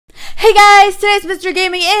Hey guys, today's Mr.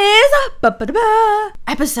 Gaming is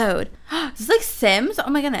episode. This is like Sims? Oh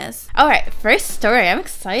my goodness. Alright, first story. I'm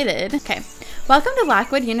excited. Okay. Welcome to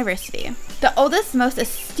Lockwood University, the oldest, most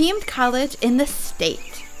esteemed college in the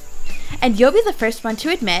state. And you'll be the first one to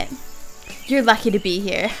admit you're lucky to be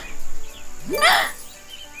here.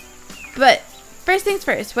 But first things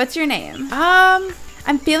first, what's your name?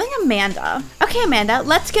 I'm feeling Amanda. Okay, Amanda,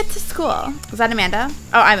 let's get to school. Is that Amanda?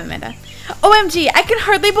 Oh, I'm Amanda. OMG, I can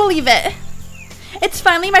hardly believe it. It's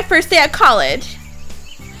finally my first day at college.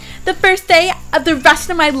 The first day of the rest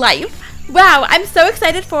of my life. Wow, I'm so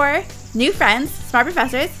excited for new friends, smart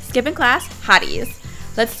professors, skipping class, hotties.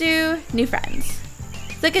 Let's do new friends.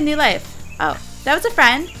 It's like a new life. Oh, that was a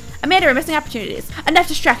friend. Amanda, we're missing opportunities. Enough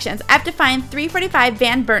distractions. I have to find 345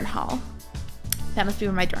 Van Burnt Hall. That must be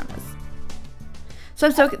where my dorm is. So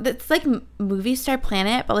it's like Movie Star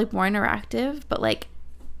Planet, but like more interactive, but like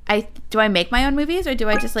do I make my own movies or do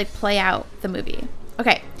I just like play out the movie?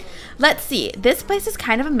 Okay, let's see. This place is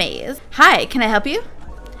kind of a maze. Hi, can I help you?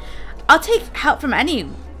 I'll take help from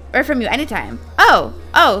you anytime. Oh,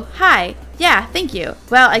 hi. Yeah, thank you.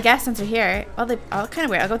 Well, I guess since we're here, oh, kind of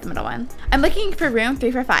weird. I'll go with the middle one. I'm looking for room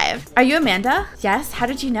 345. Are you Amanda? Yes, how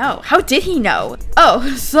did you know? How did he know?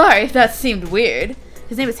 Oh, sorry, that seemed weird.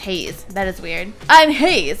 His name is Hayes. That is weird. I'm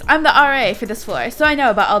Hayes. I'm the RA for this floor, so I know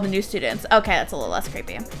about all the new students. Okay, that's a little less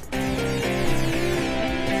creepy.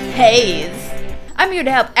 Hayes. I'm here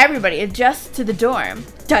to help everybody adjust to the dorm. ...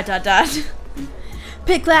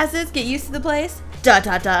 Pick classes, get used to the place. ...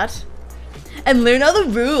 And learn all the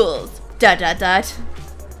rules. ...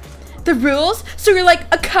 The rules? So you're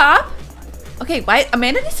like a cop? Okay, why?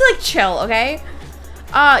 Amanda needs to like chill, okay?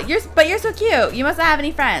 You're so cute. You must not have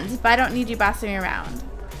any friends, but I don't need you bossing me around.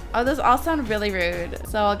 Oh, those all sound really rude,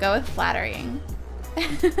 so I'll go with flattering.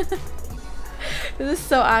 This is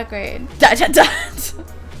so awkward. ... That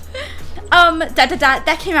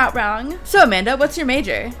came out wrong. So Amanda, what's your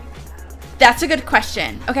major? That's a good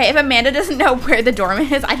question. Okay, if Amanda doesn't know where the dorm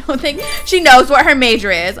is, I don't think she knows what her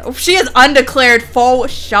major is. She is undeclared full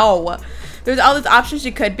show. There's all these options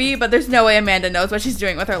she could be, but there's no way Amanda knows what she's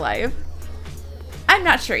doing with her life. I'm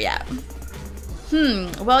not sure yet.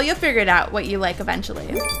 Well, you'll figure it out what you like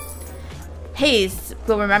eventually. Hayes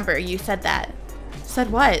will remember you said that.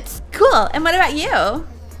 Said what? Cool, and what about you?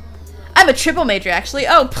 I'm a triple major, actually.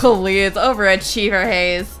 Oh, please, overachiever,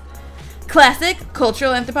 Hayes. Classic,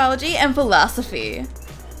 cultural anthropology, and philosophy.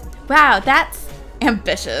 Wow, that's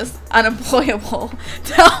ambitious, unemployable.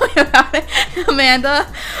 Tell me about it,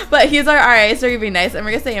 Amanda. But he's our RA, so he'd be nice, and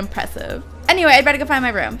we're gonna say impressive. Anyway, I'd better go find my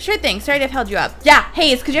room. Sure thing. Sorry to have held you up. Yeah,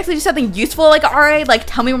 Hayes, could you actually do something useful like RA? Like,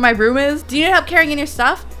 tell me where my room is? Do you need help carrying in your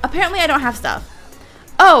stuff? Apparently, I don't have stuff.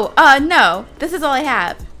 Oh, no. This is all I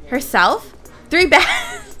have. Herself? 3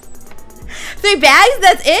 bags? 3 bags?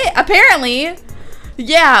 That's it? Apparently.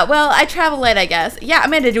 Yeah, well, I travel light, I guess. Yeah,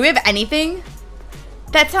 Amanda, do we have anything?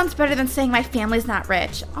 That sounds better than saying my family's not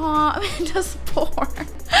rich. Aw, Amanda's poor.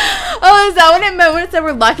 Oh, is that what it meant when it said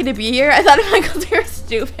we're lucky to be here? I thought it meant because we were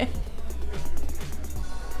stupid.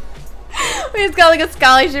 We just got like a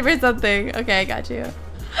scholarship or something. Okay, I got you.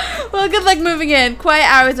 Well, good luck moving in. Quiet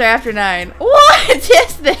hours are after 9. What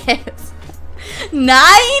is this? 9?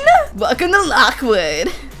 Welcome to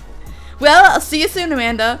Lockwood. Well, I'll see you soon,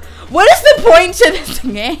 Amanda. What is the point to this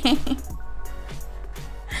game?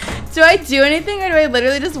 Do I do anything or do I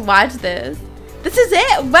literally just watch this? This is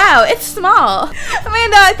it? Wow, it's small.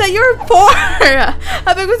 Amanda, I thought you were poor.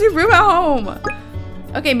 How big was your room at home?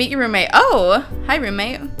 Okay, meet your roommate. Oh, hi,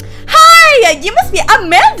 roommate. Hi, you must be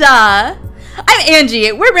Amanda. I'm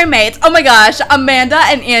Angie. We're roommates. Oh my gosh, Amanda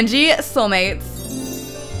and Angie, soulmates.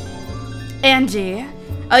 Angie.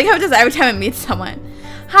 I like how it does every time it meets someone.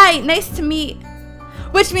 Hi, nice to meet.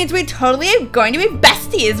 Which means we totally are going to be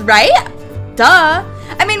besties, right? Duh.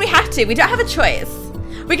 I mean, we have to. We don't have a choice.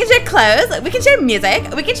 We can share clothes. We can share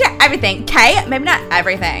music. We can share everything, okay? Maybe not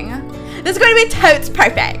everything. This is going to be totes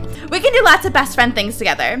perfect. We can do lots of best friend things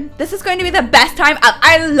together. This is going to be the best time of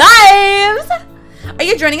our lives. Are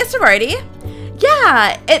you joining a sorority?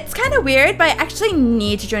 Yeah, it's kind of weird, but I actually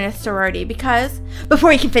need to join a sorority because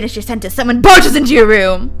before you can finish your sentence, someone barges into your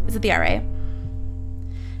room. Is it the RA?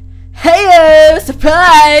 Hey,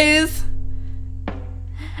 surprise!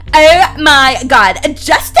 Oh my god,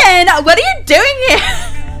 Justin, what are you doing here?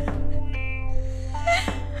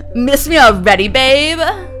 Miss me already, babe?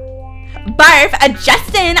 Barf,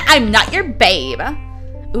 Justin, I'm not your babe.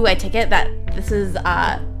 Ooh, I take it that this is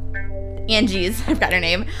Angie's, I forgot her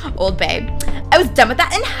name, old babe. I was done with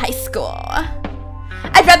that in high school.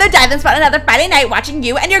 I'd rather die than spend another Friday night watching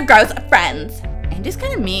you and your gross friends. Angie's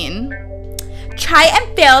kind of mean. try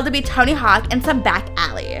and fail to be Tony Hawk in some back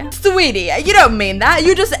alley. Sweetie, you don't mean that.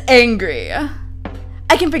 You're just angry.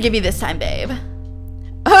 I can forgive you this time, babe.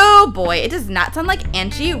 Oh boy, it does not sound like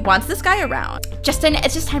Angie wants this guy around. Justin,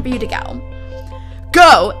 it's just time for you to go.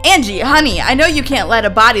 Go! Angie, honey, I know you can't let a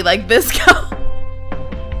body like this go.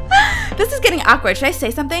 This is getting awkward. Should I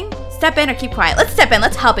say something? Step in or keep quiet? Let's step in.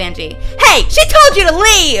 Let's help Angie. Hey, she told you to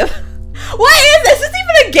leave! What is this? Is this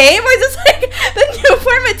even a game, or is this like the new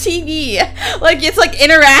form of TV? Like it's like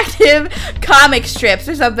interactive comic strips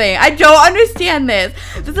or something. I don't understand this.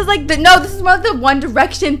 This is like this is one of the One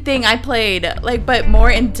Direction thing I played, like, but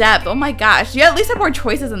more in depth. Oh my gosh, you at least have more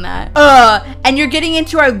choices than that. And you're getting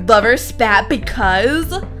into our lover spat because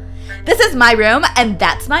this is my room and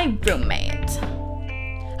that's my roommate.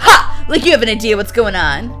 Ha! Like you have an idea what's going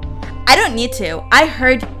on. I don't need to. I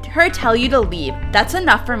heard her tell you to leave. That's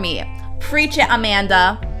enough for me. Preach it,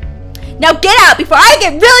 Amanda. Now get out before I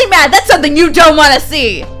get really mad. That's something you don't want to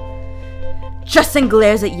see. Justin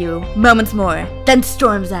glares at you, moments more, then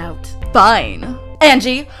storms out. Fine.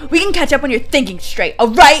 Angie, we can catch up when you're thinking straight,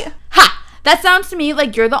 alright? Ha! That sounds to me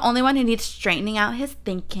like you're the only one who needs straightening out his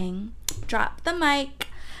thinking. Drop the mic.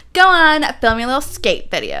 Go on, film your little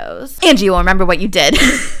skate videos. Angie will remember what you did.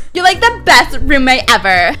 You're like the best roommate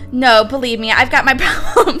ever. No, believe me, I've got my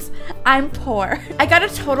problems. I'm poor. I got a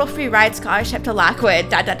total free ride scholarship to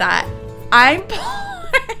Lockwood, ... I'm poor.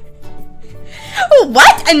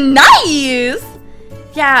 What? Nice.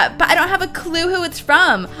 Yeah, but I don't have a clue who it's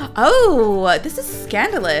from. Oh, this is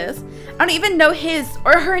scandalous. I don't even know his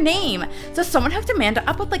or her name. So someone hooked Amanda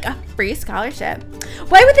up with like a free scholarship.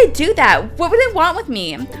 Why would they do that? What would they want with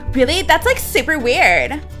me? Really? That's like super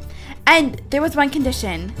weird. And there was one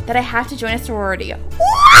condition, that I have to join a sorority.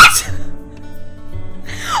 What?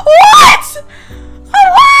 What?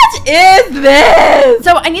 What is this?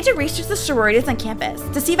 So I need to research the sororities on campus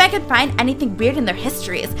to see if I can find anything weird in their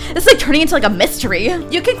histories. This is like turning into like a mystery.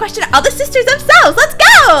 You can question all the sisters themselves. Let's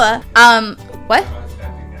go. What?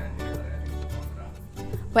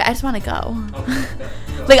 Wait, I just want to go.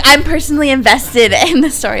 Like, I'm personally invested in the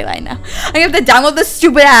storyline now. I have to download this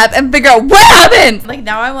stupid app and figure out what happened. Like,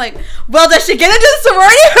 now I'm like, well, does she get into the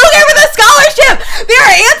sorority? Who gave her the scholarship? There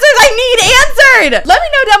are answers I need answered. Let me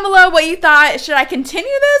know down below what you thought. Should I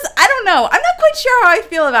continue this? I don't know. I'm not quite sure how I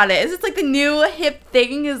feel about it. Is this like the new hip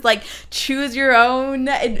thing is like choose your own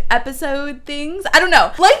episode things? I don't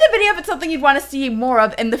know. Like the video if it's something you'd want to see more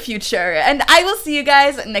of in the future. And I will see you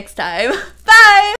guys next time. Bye.